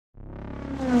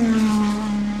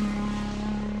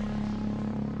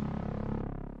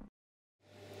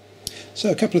So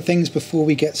a couple of things before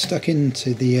we get stuck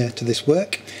into to this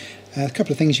work. A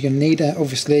couple of things you're going to need.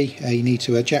 Obviously, you need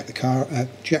to jack the car up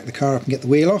and get the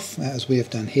wheel off, as we have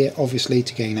done here. Obviously,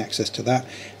 to gain access to that.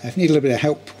 If you need a little bit of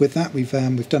help with that, we've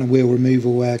done a wheel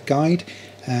removal guide.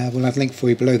 We'll have a link for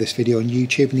you below this video on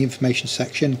YouTube in the information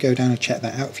section. Go down and check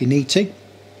that out if you need to.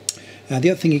 The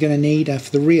other thing you're going to need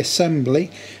for the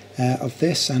reassembly of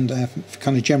this and for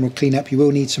kind of general cleanup, you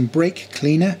will need some brake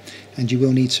cleaner and you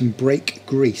will need some brake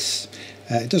grease.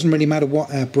 It doesn't really matter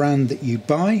what brand that you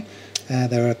buy.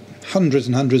 There are hundreds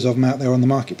and hundreds of them out there on the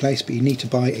marketplace, but you need to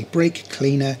buy a brake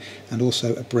cleaner and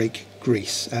also a brake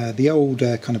grease. The old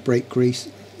kind of brake grease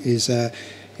is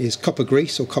copper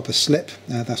grease or copper slip.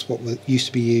 That's what used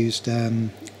to be used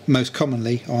most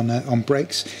commonly on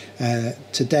brakes.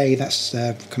 Today that's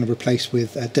kind of replaced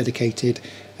with dedicated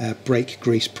brake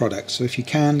grease products. So if you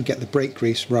can, get the brake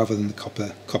grease rather than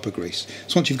the copper grease.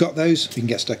 So once you've got those, you can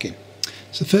get stuck in.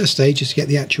 So the first stage is to get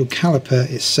the actual caliper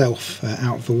itself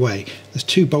out of the way. There's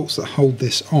two bolts that hold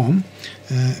this on.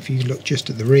 If you look just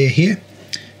at the rear here,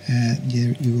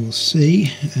 you will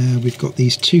see we've got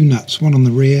these two nuts, one on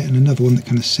the rear and another one that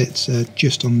kind of sits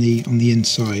just on the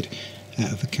inside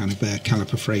of the kind of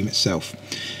caliper frame itself.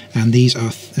 And these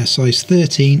are size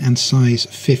 13 and size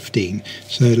 15.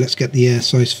 So let's get the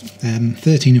size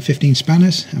 13 and 15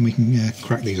 spanners and we can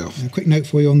crack these off. A quick note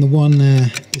for you on the one,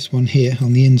 this one here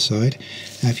on the inside.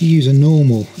 If you use a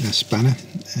normal spanner,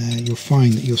 you'll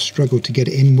find that you'll struggle to get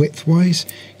it in width-wise.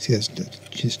 See, that's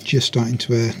just starting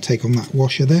to take on that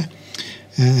washer there.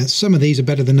 Some of these are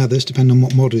better than others depending on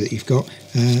what model that you've got,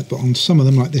 but on some of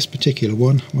them, like this particular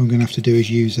one, what I'm going to have to do is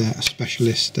use a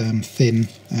specialist thin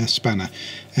spanner.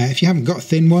 If you haven't got a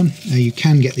thin one, you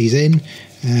can get these in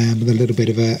with a little bit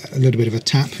of a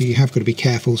tap. You have got to be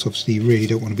careful, so obviously you really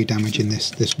don't want to be damaging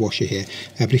this washer here.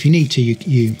 But if you need to,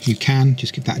 you can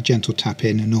just give that a gentle tap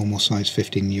in. A normal size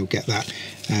 15, you'll get that.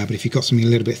 But if you've got something a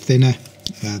little bit thinner,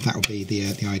 that will be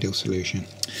the ideal solution.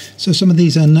 So some of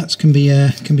these nuts can be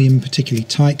particularly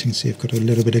tight. You can see I've got a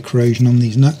little bit of corrosion on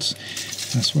these nuts.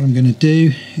 So what I'm going to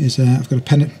do is I've got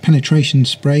a penetration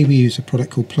spray. We use a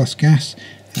product called Plus Gas,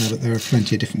 but there are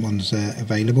plenty of different ones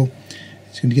available.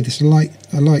 It's going to give this a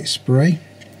light spray.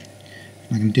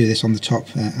 I'm going to do this on the top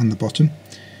and the bottom.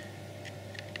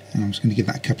 And I'm just going to give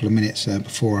that a couple of minutes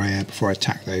before I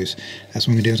attack those. So what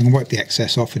I'm going to do is I'm going to wipe the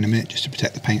excess off in a minute just to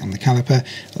protect the paint on the caliper,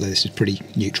 although this is pretty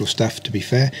neutral stuff to be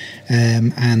fair.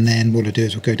 And then what I'll do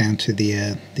is we'll go down to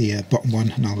the bottom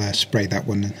one and I'll spray that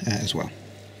one as well.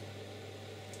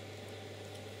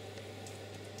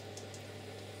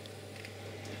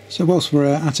 So whilst we're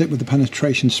at it with the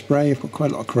penetration spray, I've got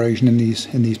quite a lot of corrosion in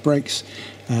these brakes,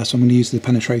 so I'm going to use the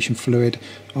penetration fluid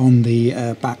on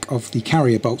the back of the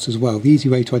carrier bolts as well. The easy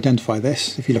way to identify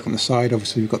this, if you look on the side,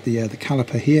 obviously we've got the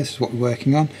caliper here, this is what we're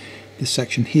working on. This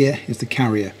section here is the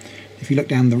carrier. If you look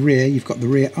down the rear, you've got the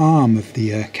rear arm of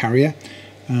the carrier,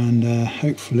 and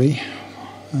hopefully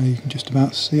you can just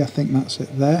about see, I think that's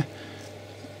it there.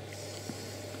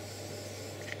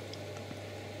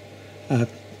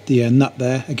 The nut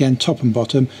there, again top and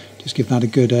bottom, just give that a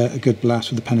good blast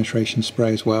with the penetration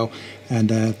spray as well, and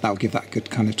that'll give that a good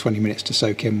kind of 20 minutes to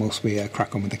soak in whilst we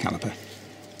crack on with the caliper.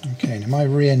 Okay, now my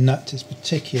rear nut is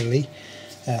particularly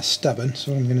stubborn,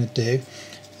 so what I'm going to do,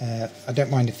 I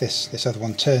don't mind if this other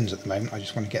one turns at the moment, I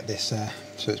just want to get this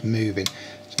so it's moving.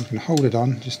 So I'm going to hold it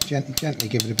on, just gently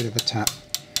give it a bit of a tap.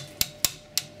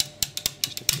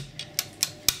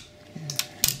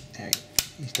 There,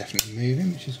 he's definitely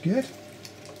moving, which is good.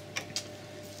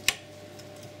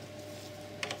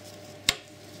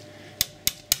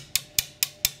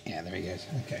 Yeah, there he goes.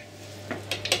 Okay.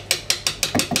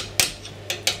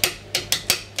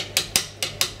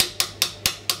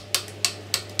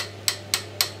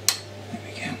 There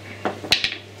we go.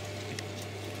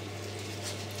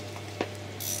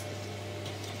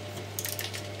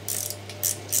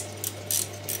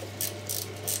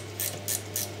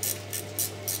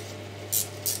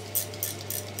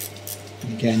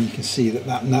 And again, you can see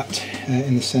that nut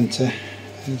in the centre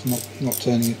is not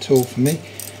turning at all for me.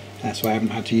 So I haven't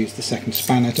had to use the second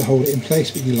spanner to hold it in place,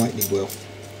 but you likely will.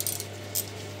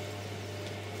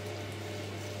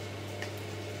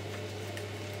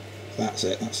 That's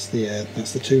it,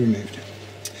 that's the two removed.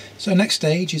 So next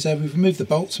stage is we've removed the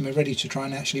bolts and we're ready to try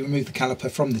and actually remove the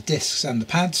caliper from the discs and the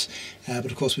pads, but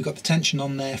of course we've got the tension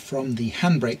on there from the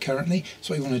handbrake currently.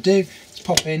 So what you want to do is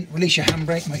pop in, release your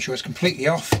handbrake, make sure it's completely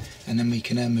off, and then we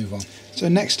can move on. So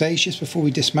next stage, just before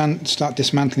we start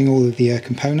dismantling all of the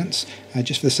components,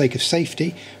 just for the sake of safety,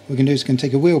 what we're going to do is going to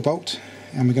take a wheel bolt,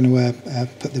 and we're going to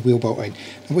put the wheel bolt in.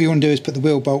 And what you want to do is put the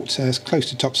wheel bolt as close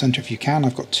to top centre if you can.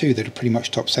 I've got two that are pretty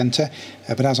much top centre,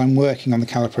 but as I'm working on the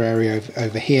caliper area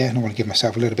over here and I want to give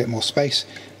myself a little bit more space,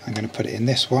 I'm going to put it in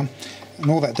this one. And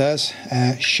all that does,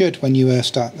 should, when you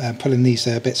start pulling these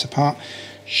bits apart,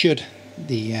 should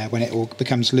when it all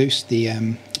becomes loose,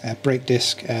 the brake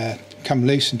disc come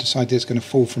loose and decide that it's going to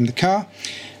fall from the car,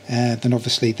 then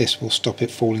obviously this will stop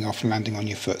it falling off and landing on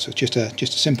your foot. So it's just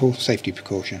a simple safety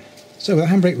precaution. So with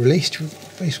the handbrake released, we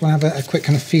just want to have a quick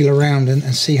kind of feel around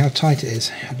and see how tight it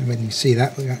is. I don't know whether you can see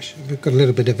that, but we've got a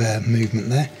little bit of movement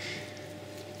there.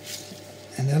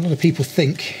 And a lot of people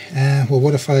think, well,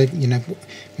 what if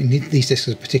these discs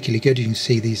are particularly good. You can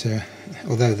see these are,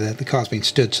 although the car's been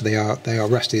stood, so they are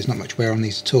rusty. There's not much wear on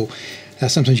these at all.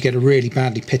 Sometimes you get a really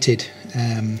badly pitted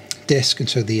disc, and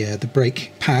so the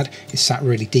brake pad is sat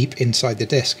really deep inside the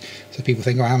disc. So people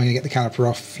think, oh, how am I going to get the caliper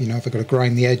off? You know, if I've got to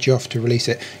grind the edge off to release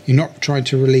it. You're not trying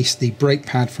to release the brake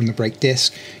pad from the brake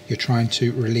disc. You're trying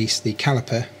to release the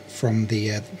caliper from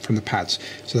the pads.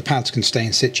 So the pads can stay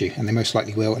in situ, and they most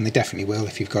likely will, and they definitely will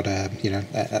if you've got a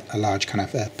large kind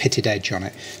of pitted edge on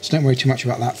it. So don't worry too much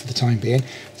about that for the time being.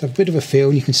 So a bit of a feel,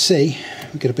 and you can see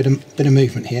we've got a bit of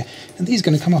movement here, and these are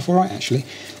going to come off all right actually.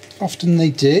 Often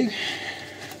they do.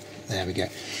 There we go.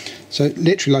 So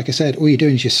literally, like I said, all you're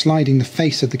doing is you're sliding the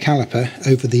face of the caliper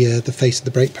over the face of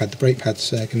the brake pad. The brake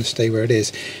pad's going to stay where it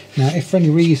is. Now, if for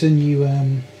any reason you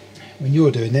when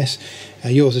you're doing this,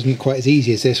 yours isn't quite as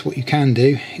easy as this, what you can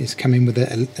do is come in with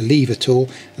a lever tool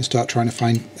and start trying to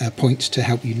find points to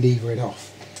help you lever it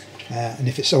off. And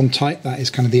if it's on tight, that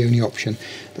is kind of the only option.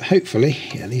 But hopefully,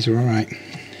 yeah, these are all right.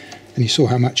 And you saw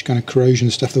how much kind of corrosion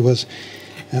stuff there was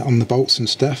on the bolts and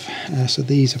stuff. So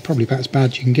these are probably about as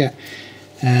bad as you can get.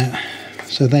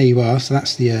 So there you are. So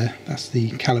that's the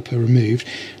caliper removed.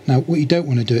 Now, what you don't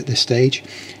want to do at this stage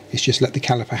is just let the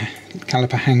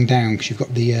caliper hang down, because you've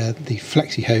got the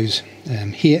flexi hose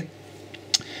here,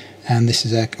 and this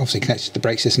is obviously connected to the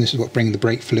brake system. This is what's bringing the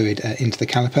brake fluid into the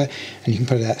caliper, and you can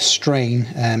put a strain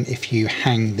if you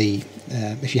hang the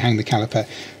caliper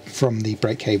from the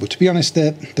brake cable. To be honest,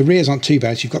 the rears aren't too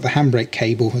bad. So you've got the handbrake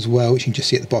cable as well, which you can just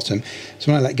see at the bottom.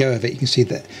 So when I let go of it, you can see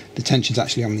that the tension's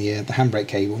actually on the handbrake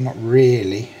cable, not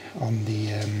really on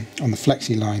the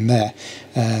flexi line there.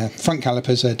 Front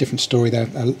calipers are a different story. They're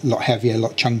a lot heavier, a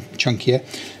lot chunkier.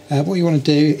 What you want to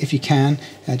do, if you can,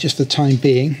 just for the time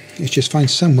being, is just find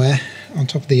somewhere on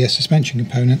top of the suspension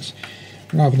components,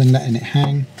 rather than letting it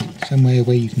hang, somewhere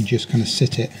where you can just kind of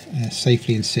sit it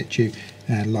safely in situ,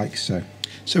 like so.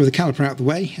 So with the caliper out of the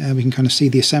way, we can kind of see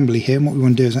the assembly here, and what we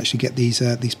want to do is actually get these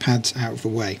pads out of the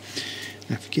way.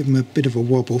 Now, if you give them a bit of a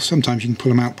wobble, sometimes you can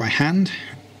pull them out by hand.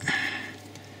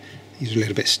 These are a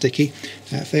little bit sticky.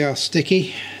 If they are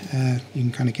sticky, you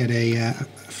can kind of get a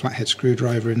flathead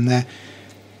screwdriver in there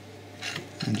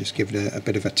and just give it a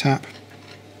bit of a tap,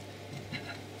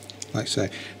 like so.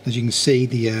 As you can see,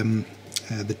 the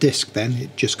disc then,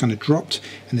 it just kind of dropped,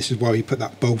 and this is why we put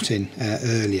that bolt in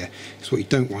earlier, because what you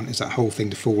don't want is that whole thing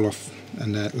to fall off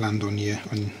and land on your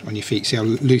feet. See how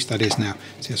loose that is now?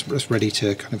 See, that's ready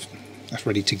to that's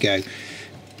ready to go,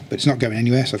 but it's not going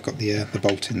anywhere, so I've got the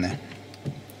bolt in there.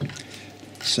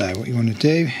 So what you want to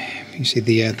do, you see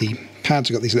the pads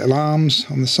have got these little arms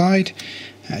on the side,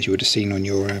 as you would have seen on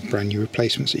your brand new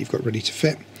replacements that you've got ready to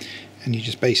fit, and you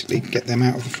just basically get them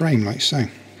out of the frame like so.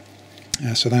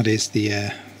 So that is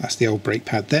that's the old brake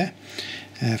pad there.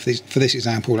 For this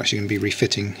example, we're actually going to be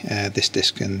refitting this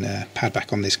disc and pad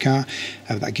back on this car.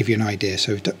 That'll give you an idea.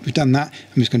 So we've done that.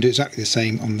 I'm just going to do exactly the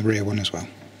same on the rear one as well.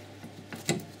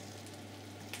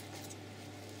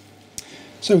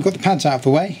 So we've got the pads out of the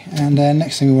way, and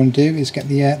next thing we want to do is get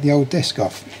the old disc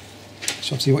off.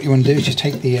 So obviously what you want to do is just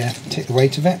take the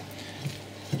weight of it.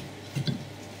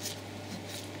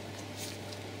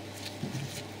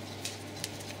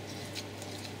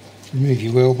 Remove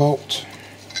your wheel bolt,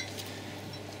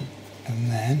 and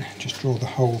then just draw the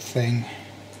whole thing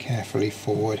carefully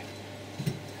forward,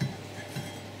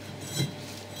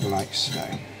 like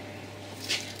so.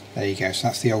 There you go. So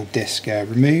that's the old disc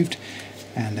removed,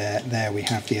 and there we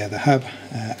have the hub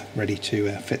ready to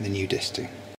fit the new disc to.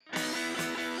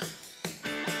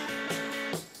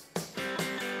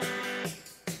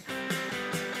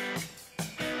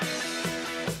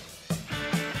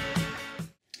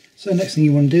 So next thing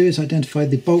you want to do is identify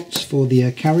the bolts for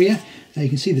the carrier. You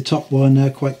can see the top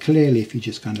one quite clearly if you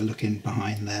just kind of look in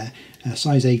behind there.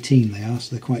 Size 18 they are,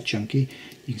 so they're quite chunky.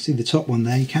 You can see the top one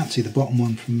there. You can't see the bottom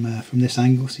one from this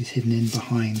angle, so it's hidden in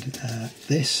behind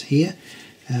this here.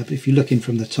 But if you look in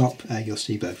from the top, you'll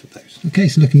see both of those. Okay,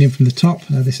 so looking in from the top,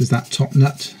 this is that top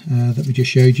nut that we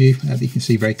just showed you, that you can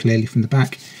see very clearly from the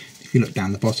back. If If you look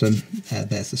down the bottom,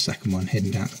 there's the second one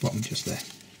hidden down at the bottom just there.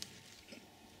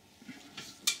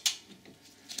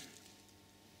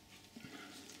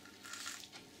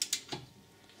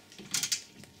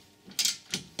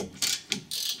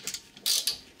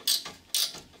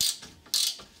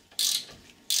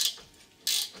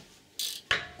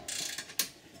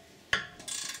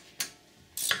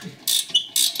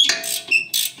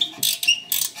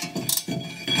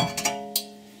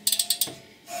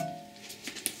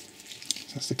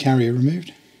 That's the carrier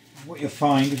removed. What you'll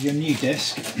find with your new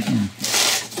disc,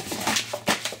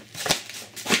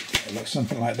 it looks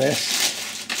something like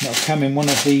this. It'll come in one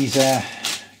of these kind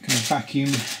of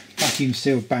vacuum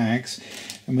sealed bags,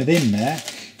 and within there,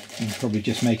 you can probably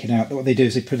just make it out, that what they do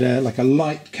is they put like a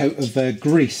light coat of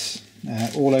grease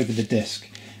all over the disc.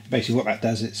 Basically what that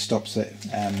does, it stops it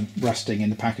rusting in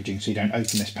the packaging, so you don't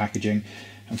open this packaging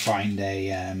and find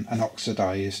an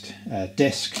oxidized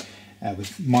disc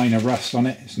with minor rust on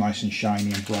it. It's nice and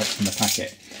shiny and bright from the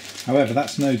packet. However,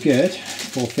 that's no good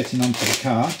for fitting onto the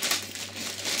car,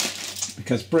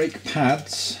 because brake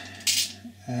pads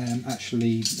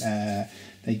actually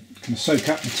they kind of soak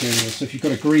up material, so if you've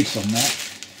got a grease on there,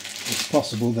 it's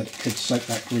possible that it could soak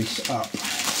that grease up.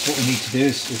 So what we need to do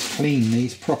is clean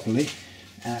these properly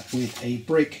with a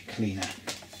brake cleaner.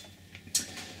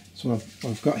 So what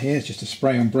I've got here is just a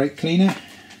spray on brake cleaner.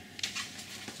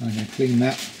 I'm going to clean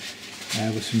that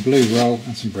with some blue roll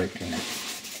and some brake cleaner.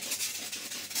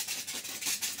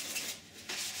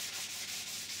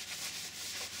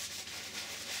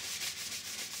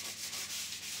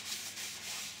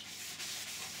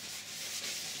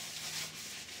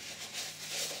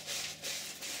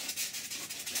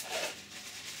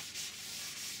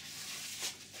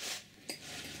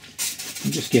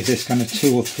 And just give this kind of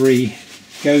 2 or 3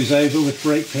 goes over with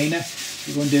brake cleaner. What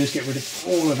you want to do is get rid of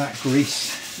all of that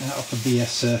grease off of the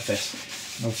surface.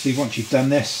 And obviously, once you've done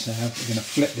this, we're going to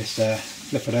flip this,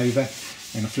 flip it over.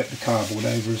 We're going to flip the cardboard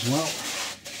over as well.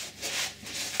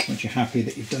 Once you're happy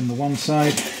that you've done the one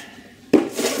side,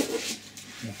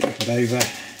 flip it over,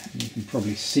 and you can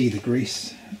probably see the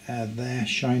grease there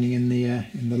shining in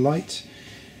the light.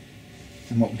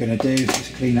 And what we're going to do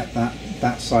is clean up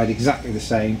that side exactly the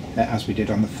same as we did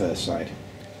on the first side.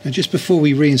 Now, just before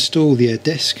we reinstall the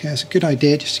disc, it's a good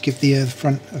idea just to give the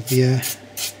front of the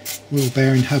wheel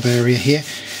bearing hub area here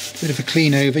a bit of a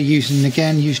clean over, using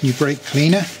your brake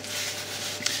cleaner.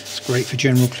 It's great for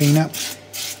general cleanup.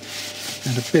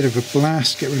 And a bit of a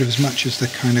blast, get rid of as much as the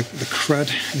kind of the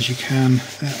crud as you can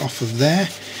off of there,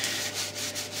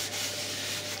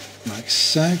 like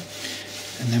so.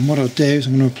 And then what I'll do is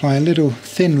I'm going to apply a little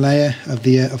thin layer of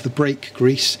the brake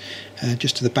grease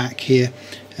just to the back here,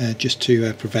 just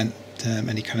to prevent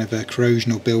any kind of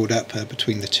corrosion or build up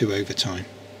between the two over time.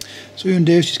 So what you want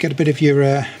to do is just get a bit of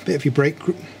your brake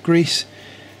grease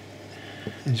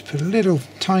and just put a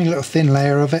tiny little thin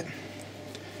layer of it.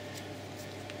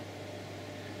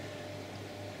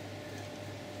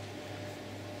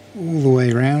 All the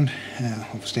way around.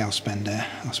 Obviously I'll spend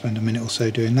a minute or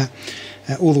so doing that.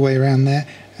 All the way around there,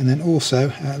 and then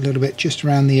also a little bit just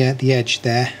around the edge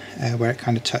there, where it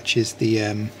kind of touches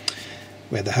the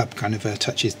where the hub kind of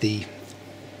touches the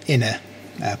inner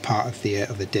part of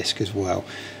the disc as well.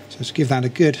 So let's give that a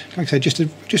good, like I say, just a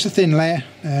thin layer.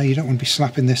 You don't want to be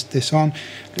slapping this on.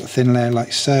 A little thin layer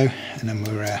like so, and then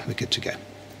we're good to go.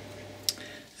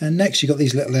 And next you've got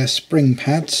these little spring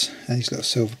pads, these little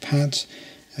silver pads.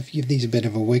 If you give these a bit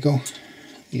of a wiggle,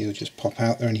 these will just pop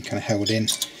out. They're only kind of held in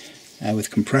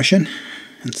with compression,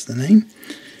 that's the name.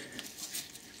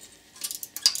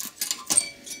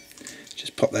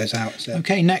 Just pop those out. So.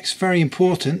 Okay, next, very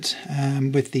important,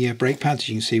 with the brake pads,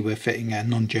 you can see we're fitting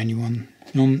non-genuine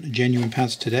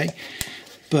pads today,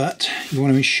 but you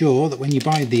want to ensure that when you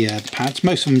buy the pads,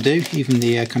 most of them do, even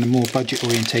the kind of more budget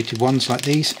orientated ones like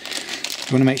these,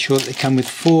 you want to make sure that they come with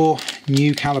 4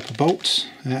 new caliper bolts,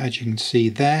 as you can see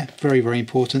there. Very, very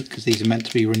important, because these are meant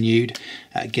to be renewed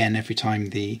again every time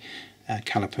the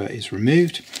caliper is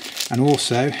removed. And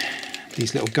also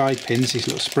these little guide pins, these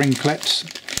little spring clips,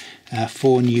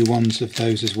 4 new ones of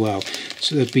those as well.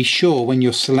 So be sure when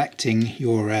you're selecting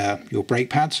your brake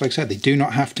pads, like I said, they do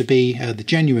not have to be the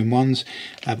genuine ones,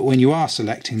 but when you are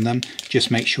selecting them, just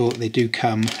make sure that they do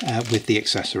come with the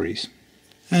accessories.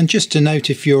 And just to note,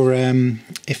 if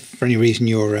for any reason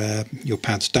your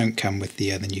pads don't come with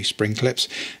the new spring clips,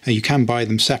 you can buy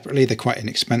them separately. They're quite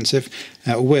inexpensive.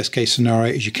 Worst case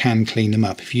scenario is you can clean them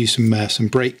up. If you use some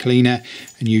brake cleaner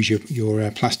and use your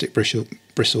plastic bristle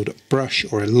bristled brush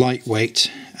or a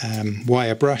lightweight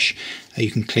wire brush,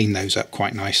 you can clean those up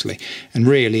quite nicely. And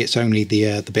really it's only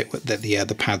the bit that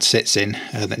the pad sits in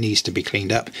that needs to be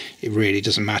cleaned up. It really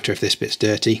doesn't matter if this bit's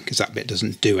dirty, because that bit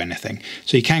doesn't do anything.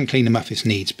 So you can clean them up if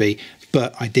needs be,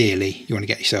 but ideally you want to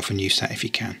get yourself a new set if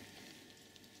you can.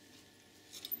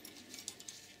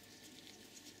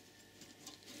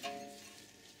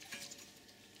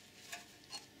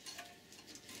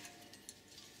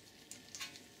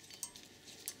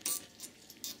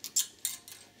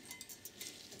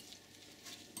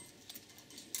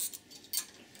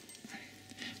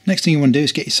 Next thing you want to do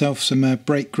is get yourself some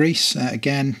brake grease.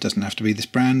 Again, doesn't have to be this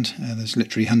brand, there's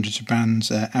literally hundreds of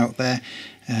brands out there,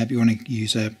 but you want to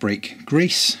use brake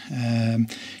grease.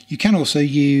 You can also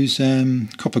use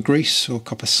copper grease or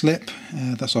copper slip,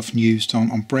 that's often used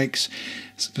on brakes.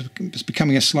 It's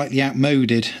becoming a slightly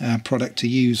outmoded product to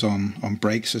use on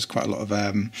brakes. There's quite a lot of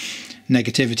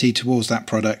negativity towards that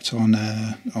product on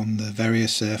the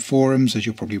various forums, as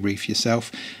you'll probably read for yourself,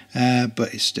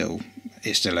 but it's still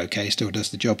okay, still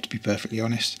does the job, to be perfectly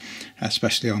honest,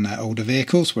 especially on older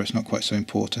vehicles where it's not quite so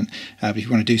important. But if you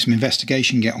want to do some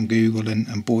investigation, get on Google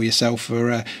and bore yourself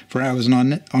for hours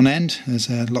on end. There's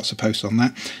lots of posts on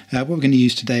that. What we're going to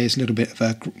use today is a little bit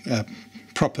of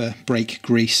proper brake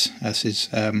grease. This is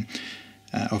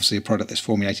obviously a product that's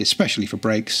formulated especially for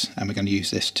brakes, and we're going to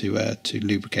use this to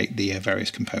lubricate the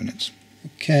various components.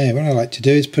 Okay, what I like to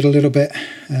do is put a little bit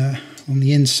on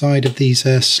the inside of these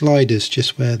sliders,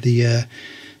 just where the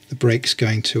brake's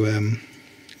going to,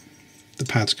 the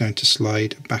pad's going to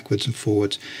slide backwards and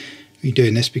forwards. When you're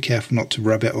doing this, be careful not to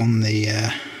rub it on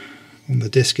the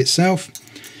disc itself.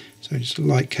 So just a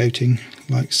light coating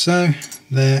like so,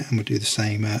 there, and we'll do the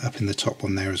same up in the top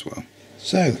one there as well.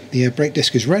 So the brake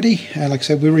disc is ready. Like I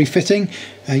said, we're refitting.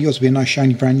 Yours will be a nice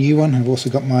shiny brand new one. I've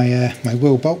also got my my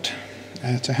wheel bolt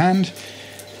to hand.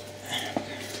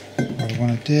 What I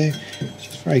want to do is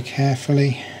just very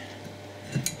carefully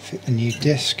fit the new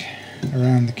disc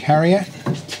around the carrier,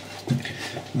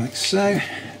 like so,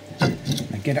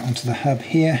 and get it onto the hub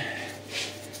here,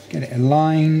 get it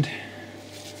aligned,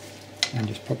 and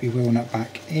just pop your wheel nut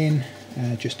back in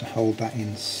just to hold that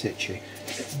in situ.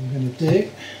 What I'm going to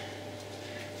do,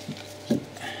 I'm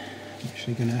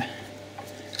actually going to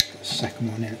put a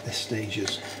second one in at this stage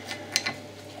as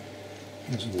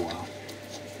well.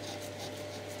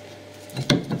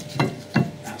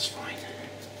 That's fine.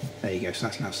 There you go. So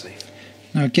that's now safe.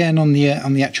 Now again, on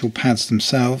the actual pads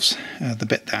themselves, the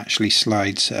bit that actually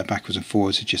slides backwards and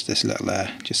forwards is just this little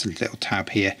just a little tab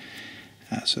here.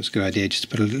 So it's a good idea just to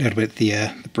put a little bit of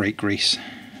the brake grease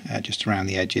just around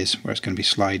the edges where it's going to be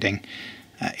sliding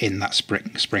in that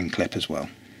spring clip as well.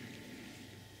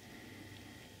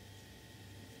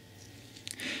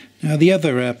 Now the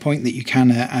other point that you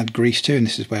can add grease to, and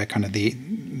this is where kind of the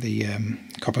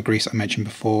copper grease I mentioned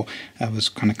before was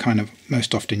kind of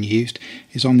most often used,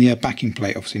 is on the backing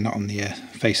plate. Obviously not on the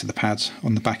face of the pads,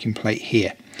 on the backing plate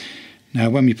here. Now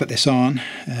when we put this on,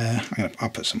 I'll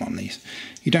put some on these.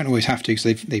 You don't always have to,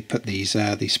 because they put this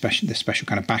special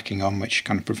kind of backing on, which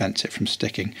kind of prevents it from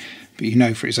sticking. But you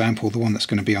know, for example, the one that's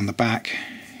going to be on the back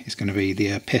is going to be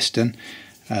the piston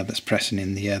that's pressing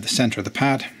in the centre of the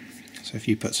pad. So if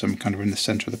you put some kind of in the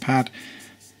centre of the pad,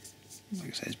 like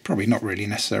I said, it's probably not really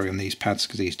necessary on these pads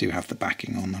because these do have the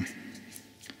backing on them.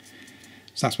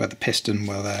 So that's where the piston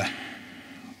will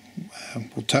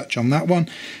touch on that one.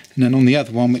 And then on the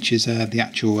other one, which is the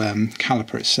actual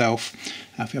caliper itself,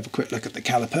 if you have a quick look at the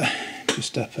caliper,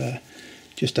 just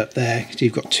up there, so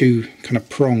you've got two kind of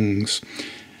prongs,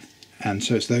 and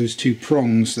so it's those two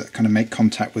prongs that kind of make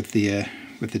contact with the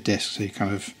disc. So you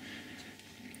kind of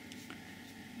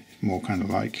more kind of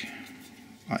like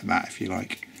that, if you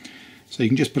like. So you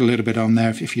can just put a little bit on there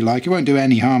if you like. It won't do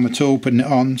any harm at all putting it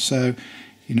on, so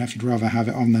you know, if you'd rather have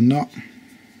it on than not,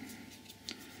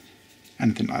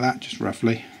 anything like that, just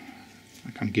roughly,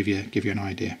 I kind of give you an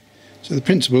idea. So the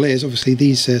principle is, obviously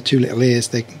these two little ears,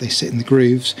 they sit in the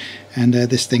grooves, and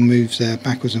this thing moves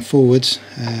backwards and forwards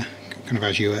kind of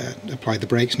as you apply the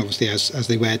brakes, and obviously as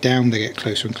they wear down they get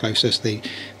closer and closer, so they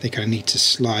kind of need to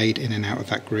slide in and out of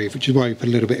that groove, which is why we put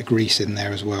a little bit of grease in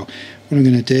there as well. What I'm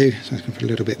going to do is I'm going to put a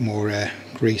little bit more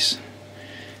grease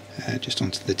just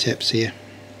onto the tips here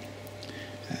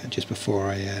just before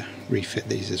I refit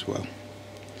these as well.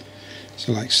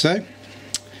 So like so. And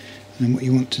then what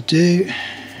you want to do,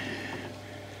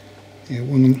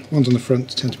 ones on the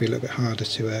front tend to be a little bit harder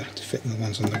to fit than the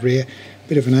ones on the rear.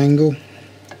 Bit of an angle,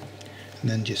 and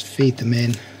then just feed them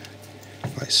in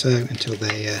like so until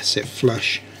they sit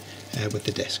flush with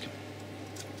the disc.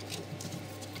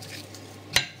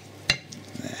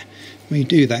 There. When you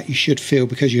do that, you should feel,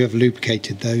 because you have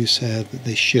lubricated those, that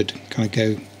they should kind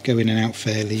of go in and out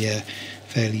fairly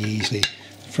easily.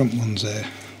 The front one's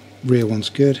rear one's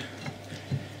good.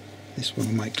 This one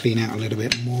I might clean out a little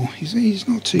bit more. He's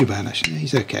not too bad actually.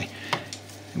 He's okay.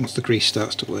 And once the grease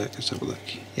starts to work, let's have a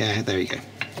look. Yeah, there you go.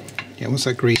 Yeah, once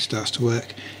that grease starts to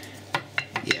work,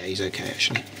 yeah, he's okay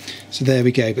actually. So there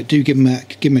we go. But do give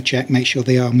them a check. Make sure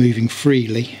they are moving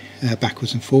freely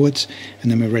backwards and forwards, and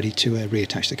then we're ready to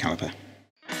reattach the caliper.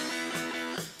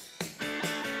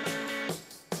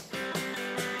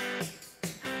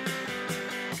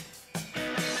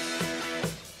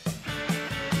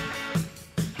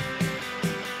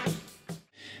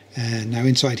 Now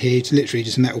inside here it's literally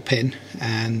just a metal pin,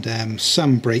 and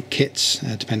some brake kits,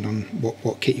 depending on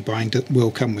what kit you're buying,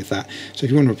 will come with that. So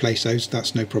if you want to replace those,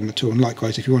 that's no problem at all. And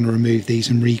likewise, if you want to remove these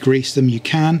and re-grease them, you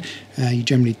can. You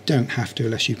generally don't have to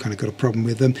unless you've kind of got a problem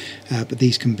with them, but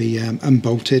these can be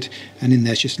unbolted, and in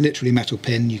there's just literally a metal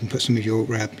pin. You can put some of your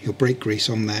brake grease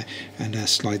on there and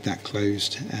slide that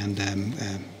closed and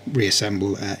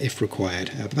reassemble if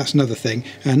required. But that's another thing,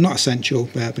 not essential,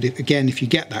 but again, if you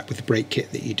get that with the brake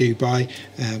kit that you do buy,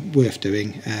 worth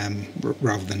doing,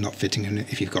 rather than not fitting them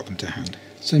if you've got them to hand.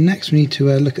 So next we need to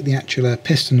look at the actual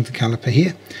piston of the caliper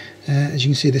here. As you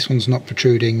can see, this one's not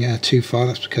protruding too far.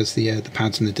 That's because the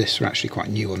pads and the discs are actually quite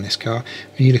new on this car.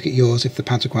 When you look at yours, if the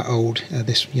pads are quite old,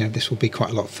 this will be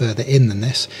quite a lot further in than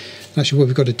this. And actually, what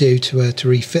we've got to do to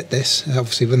refit this,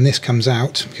 obviously when this comes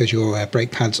out, because your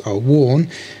brake pads are worn,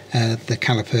 the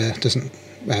caliper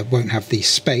won't have the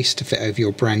space to fit over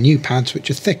your brand new pads, which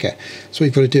are thicker. So what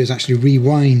you've got to do is actually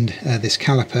rewind this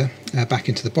caliper back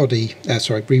into the body.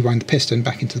 Rewind the piston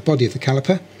back into the body of the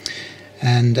caliper.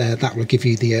 And that will give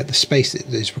you the space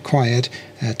that is required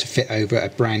to fit over a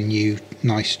brand new,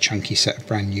 nice chunky set of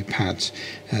brand new pads.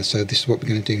 So this is what we're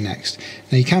going to do next.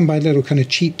 Now you can buy little kind of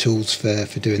cheap tools for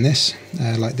doing this,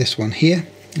 like this one here.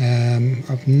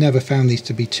 I've never found these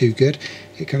to be too good.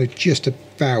 It kind of just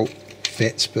about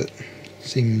fits, but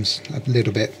seems a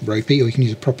little bit ropey. Or you can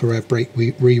use a proper brake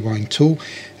rewind tool.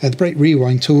 The brake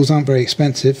rewind tools aren't very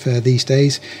expensive these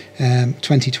days. £20,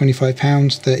 £25,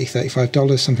 $30,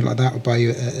 $35, something like that will buy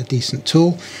you a decent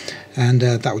tool, and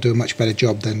that will do a much better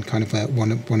job than kind of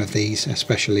one of these,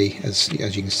 especially as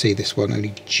you can see, this one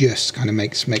only just kind of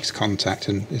makes contact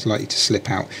and is likely to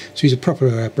slip out. So use a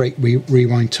proper brake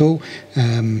rewind tool.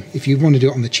 If you want to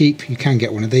do it on the cheap, you can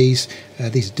get one of these.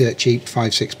 These are dirt cheap, £5,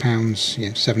 £6,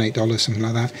 $7, $8, something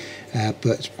like that.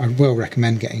 But I will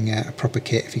recommend getting a proper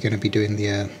kit if you're going to be doing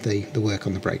the work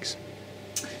on the brakes.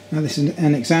 Now this is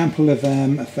an example of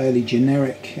a fairly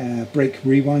generic brake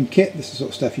rewind kit. This is the sort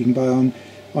of stuff you can buy on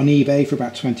eBay for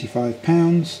about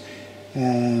 £25,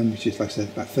 which is, like I said,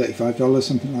 about $35,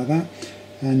 something like that.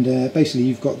 And basically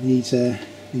you've got these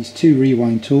two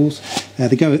rewind tools.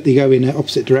 They go in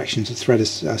opposite directions. The thread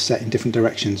is set in different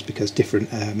directions because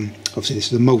different. Obviously, this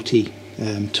is a multi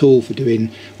tool for doing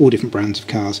all different brands of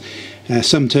cars.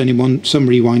 Some turn in one, some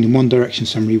rewind in one direction,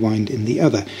 some rewind in the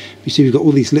other. You see, we've got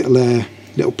all these little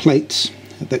plates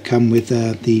that come with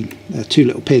the two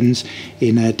little pins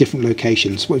in different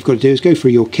locations. What we've got to do is go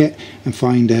through your kit and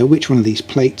find which one of these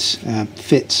plates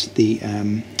fits the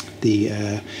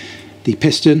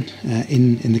piston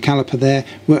in the caliper there,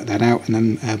 work that out, and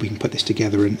then we can put this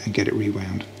together and get it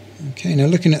rewound. Okay, now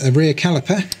looking at the rear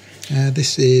caliper,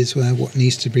 this is what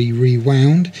needs to be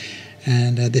rewound,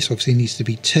 and this obviously needs to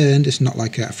be turned. It's not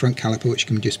like a front caliper which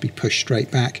can just be pushed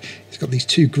straight back. It's got these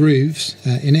two grooves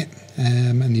in it,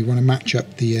 and you want to match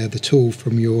up the tool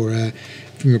from your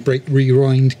brake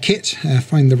rewind kit.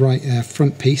 Find the right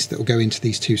front piece that will go into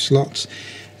these two slots,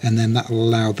 and then that will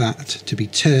allow that to be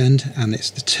turned, and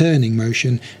it's the turning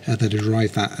motion that will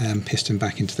drive that piston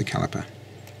back into the caliper.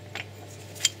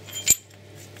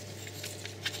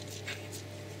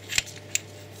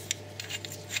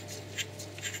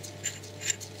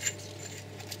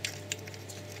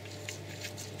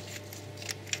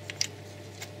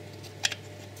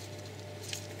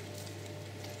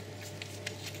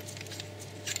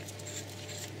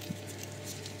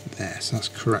 There, so that's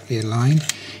correctly aligned.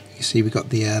 You can see we've got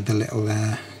the little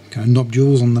kind of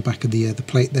nodules on the back of the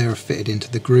plate there are fitted into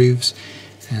the grooves,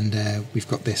 and we've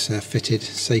got this fitted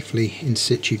safely in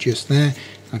situ just there.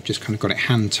 I've just kind of got it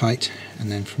hand tight,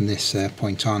 and then from this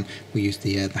point on we use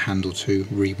the handle to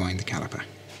rewind the caliper.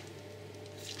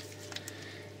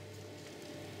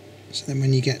 So then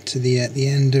when you get to the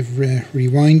end of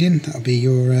rewinding, that'll be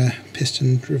your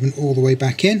piston driven all the way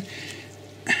back in.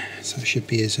 So it should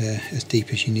be as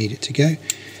deep as you need it to go.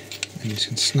 And you just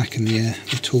can slacken the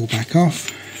tool back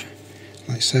off,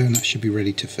 like so, and that should be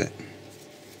ready to fit.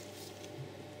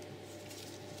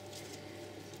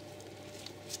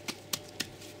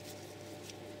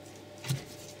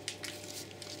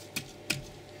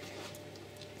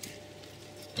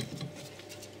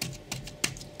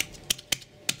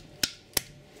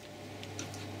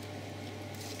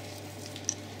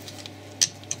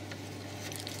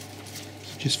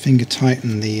 just finger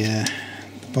tighten the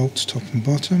bolts top and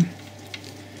bottom,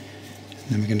 and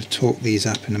then we're going to torque these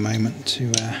up in a moment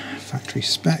to factory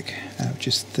spec, which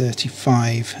is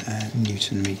 35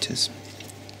 Newton meters.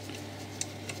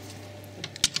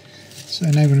 So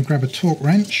now we're going to grab a torque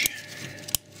wrench,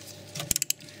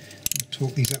 we'll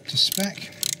torque these up to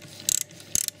spec,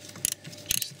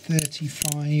 which is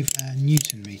 35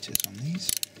 Newton meters on these.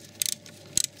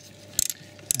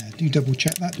 Do double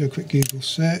check that, do a quick Google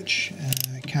search.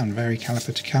 It can vary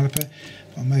caliper to caliper,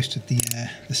 but on most of the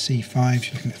C5s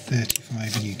you're looking at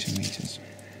 35 Newton meters.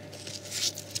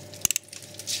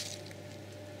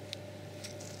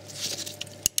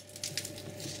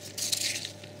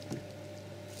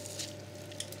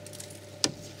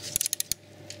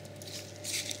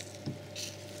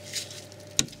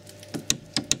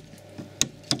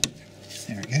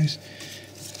 There it goes.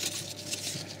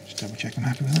 Just double check I'm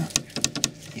happy with that.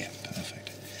 Yeah,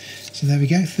 perfect. So there we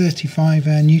go, 35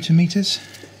 Newton meters,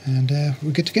 and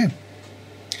we're good to go.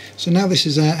 So now this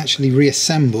is actually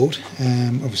reassembled.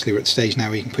 Obviously we're at the stage now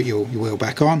where you can put your wheel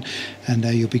back on, and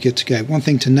you'll be good to go. One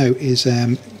thing to note is,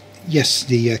 yes,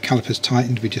 the caliper's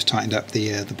tightened. We just tightened up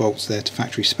the bolts there to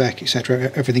factory spec,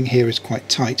 etc. Everything here is quite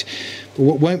tight, but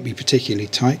what won't be particularly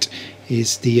tight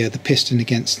is the piston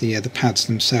against the pads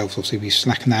themselves. Obviously we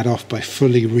slacken that off by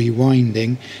fully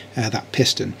rewinding that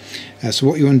piston. So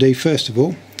what you want to do first of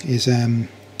all is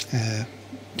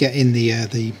get in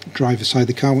the driver's side of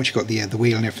the car once you've got the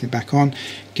wheel and everything back on.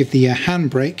 Give the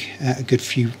handbrake a good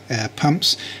few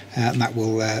pumps, and that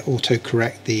will auto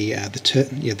correct the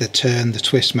turn, the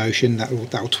twist motion. That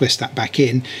will twist that back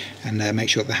in and make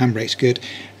sure that the handbrake's good.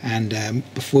 And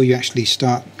before you actually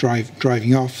start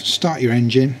driving off, start your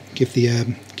engine. Give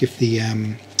the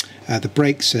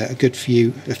brakes a good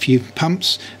few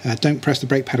pumps. Don't press the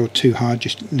brake pedal too hard,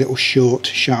 just little short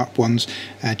sharp ones,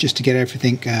 just to get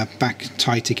everything back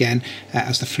tight again.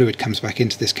 As the fluid comes back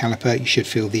into this caliper, you should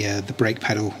feel the brake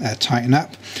pedal tighten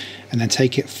up, and then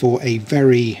take it for a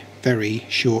very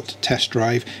short test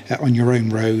drive on your own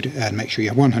road, and make sure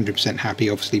you're 100% happy,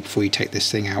 obviously, before you take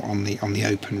this thing out on the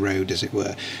open road, as it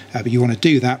were. But you want to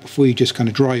do that before you just kind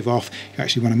of drive off. You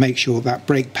actually want to make sure that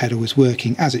brake pedal is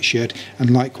working as it should,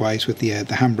 and likewise with the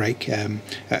handbrake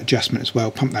adjustment as well.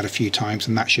 Pump that a few times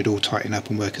and that should all tighten up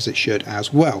and work as it should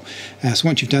as well. So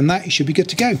once you've done that, you should be good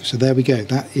to go. So there we go.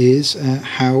 That is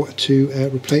how to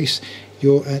replace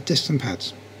your piston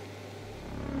pads.